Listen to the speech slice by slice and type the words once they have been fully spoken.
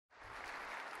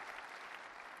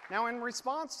Now, in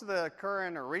response to the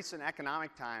current or recent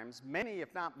economic times, many,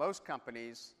 if not most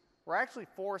companies, were actually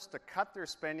forced to cut their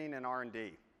spending in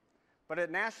R&D. But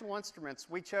at National Instruments,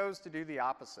 we chose to do the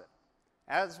opposite.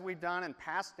 As we've done in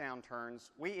past downturns,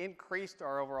 we increased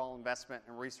our overall investment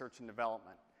in research and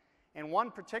development. And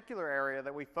one particular area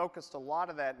that we focused a lot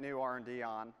of that new R&D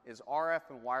on is RF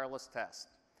and wireless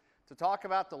test. To talk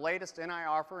about the latest NI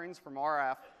offerings from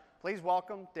RF, please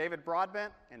welcome David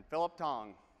Broadbent and Philip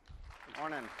Tong. Good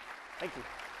morning. Thank you.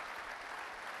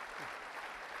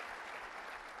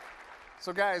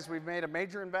 So guys, we've made a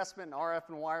major investment in RF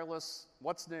and wireless.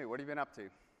 What's new? What have you been up to?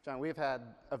 John, we've had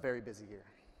a very busy year.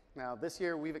 Now, this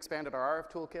year we've expanded our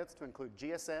RF toolkits to include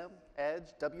GSM, Edge,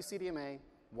 WCDMA,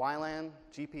 WLAN,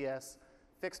 GPS,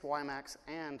 fixed WiMAX,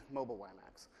 and mobile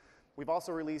WiMAX. We've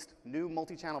also released new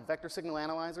multi-channel vector signal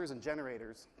analyzers and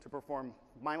generators to perform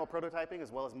MIMO prototyping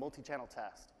as well as multi-channel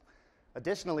test.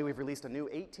 Additionally, we've released a new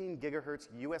 18 gigahertz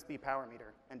USB power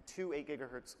meter and two 8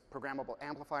 gigahertz programmable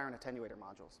amplifier and attenuator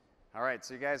modules. All right,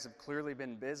 so you guys have clearly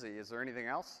been busy. Is there anything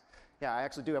else? Yeah, I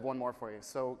actually do have one more for you.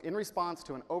 So in response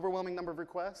to an overwhelming number of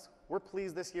requests, we're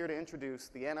pleased this year to introduce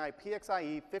the NI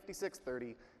PXI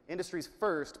 5630, industry's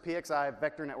first PXI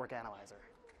vector network analyzer.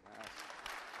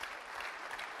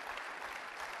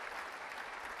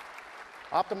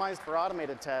 Optimized for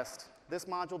automated test, this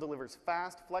module delivers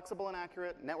fast, flexible, and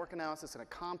accurate network analysis in a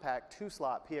compact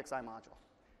 2-slot PXI module.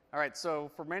 All right, so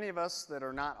for many of us that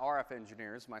are not RF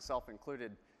engineers, myself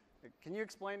included, can you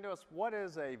explain to us what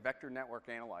is a vector network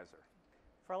analyzer?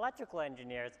 For electrical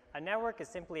engineers, a network is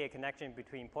simply a connection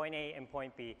between point A and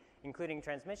point B, including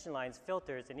transmission lines,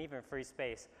 filters, and even free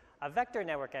space. A vector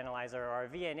network analyzer, or a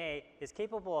VNA, is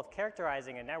capable of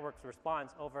characterizing a network's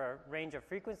response over a range of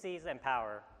frequencies and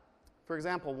power. For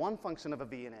example, one function of a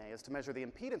VNA is to measure the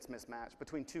impedance mismatch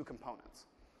between two components.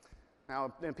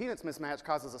 Now, an impedance mismatch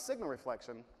causes a signal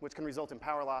reflection, which can result in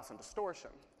power loss and distortion.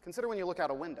 Consider when you look out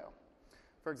a window.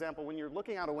 For example, when you're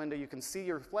looking out a window, you can see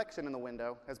your reflection in the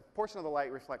window as a portion of the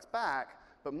light reflects back,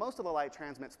 but most of the light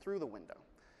transmits through the window.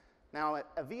 Now,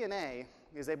 a VNA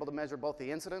is able to measure both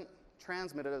the incident,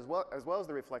 transmitted, as well as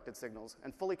the reflected signals,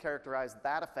 and fully characterize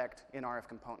that effect in RF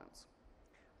components.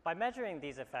 By measuring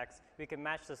these effects, we can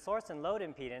match the source and load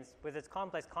impedance with its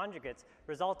complex conjugates,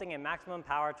 resulting in maximum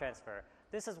power transfer.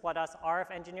 This is what us RF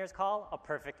engineers call a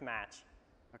perfect match.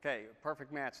 Okay,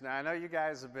 perfect match. Now, I know you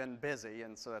guys have been busy,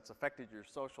 and so that's affected your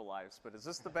social lives, but is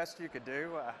this the best you could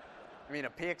do? I mean, a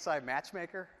PXI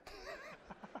matchmaker?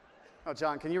 Oh,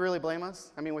 John, can you really blame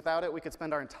us? I mean, without it, we could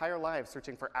spend our entire lives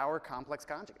searching for our complex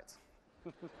conjugates.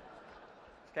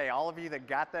 Okay, all of you that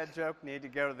got that joke need to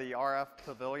go to the RF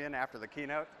pavilion after the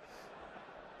keynote.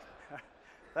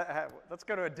 Let's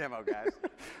go to a demo, guys.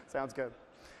 Sounds good.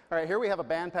 All right, here we have a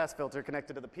bandpass filter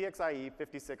connected to the PXI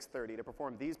 5630 to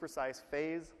perform these precise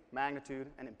phase, magnitude,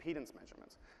 and impedance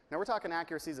measurements. Now we're talking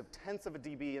accuracies of tenths of a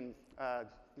dB in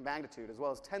magnitude as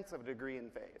well as tenths of a degree in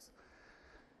phase.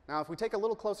 Now if we take a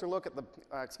little closer look at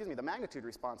the magnitude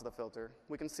response of the filter,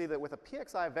 we can see that with a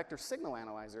PXI vector signal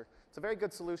analyzer, it's a very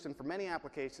good solution for many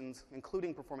applications,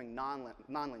 including performing nonlinear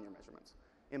measurements.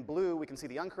 In blue, we can see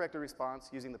the uncorrected response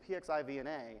using the PXI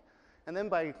VNA. And then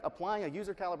by applying a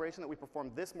user calibration that we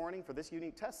performed this morning for this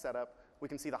unique test setup, we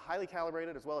can see the highly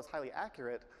calibrated as well as highly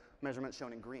accurate measurements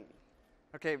shown in green.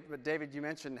 Okay, but David, you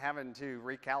mentioned having to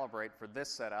recalibrate for this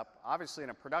setup. Obviously, in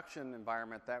a production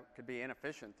environment, that could be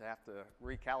inefficient to have to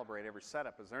recalibrate every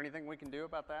setup. Is there anything we can do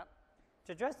about that?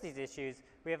 To address these issues,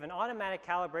 we have an automatic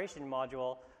calibration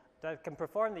module that can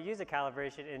perform the user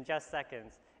calibration in just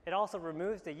seconds. It also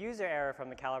removes the user error from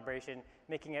the calibration,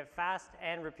 making it fast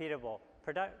and repeatable.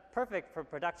 Perfect for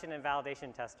production and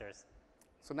validation testers.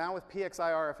 So now with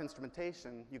PXI RF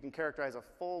instrumentation, you can characterize a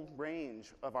full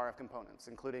range of RF components,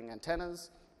 including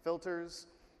antennas, filters,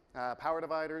 power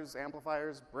dividers,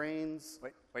 amplifiers, brains.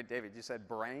 Wait, David, you said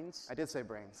brains? I did say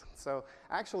brains. So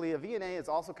actually, a VNA is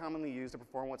also commonly used to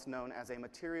perform what's known as a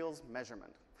materials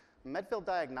measurement. Medfield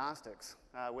Diagnostics,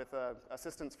 with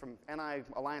assistance from NI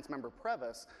Alliance member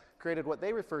Previs, created what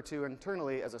they refer to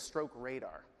internally as a stroke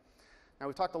radar. Now,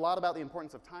 we've talked a lot about the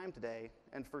importance of time today,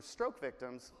 and for stroke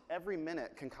victims, every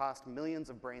minute can cost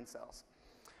millions of brain cells.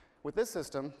 With this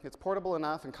system, it's portable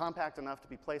enough and compact enough to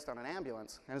be placed on an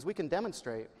ambulance, and as we can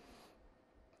demonstrate,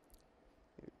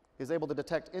 is able to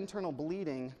detect internal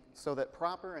bleeding so that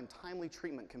proper and timely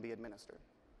treatment can be administered.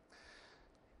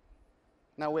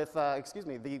 Now with,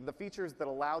 the features that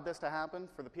allowed this to happen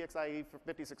for the PXI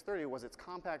 5630 was its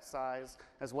compact size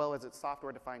as well as its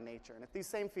software-defined nature. And it's these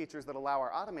same features that allow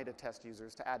our automated test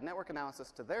users to add network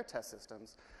analysis to their test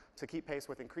systems to keep pace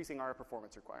with increasing our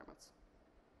performance requirements.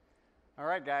 All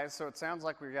right, guys, so it sounds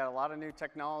like we've got a lot of new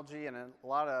technology and a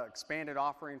lot of expanded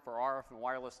offering for RF and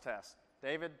wireless tests.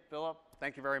 David, Philip,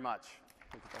 thank you very much.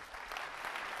 Thank you, Jeff.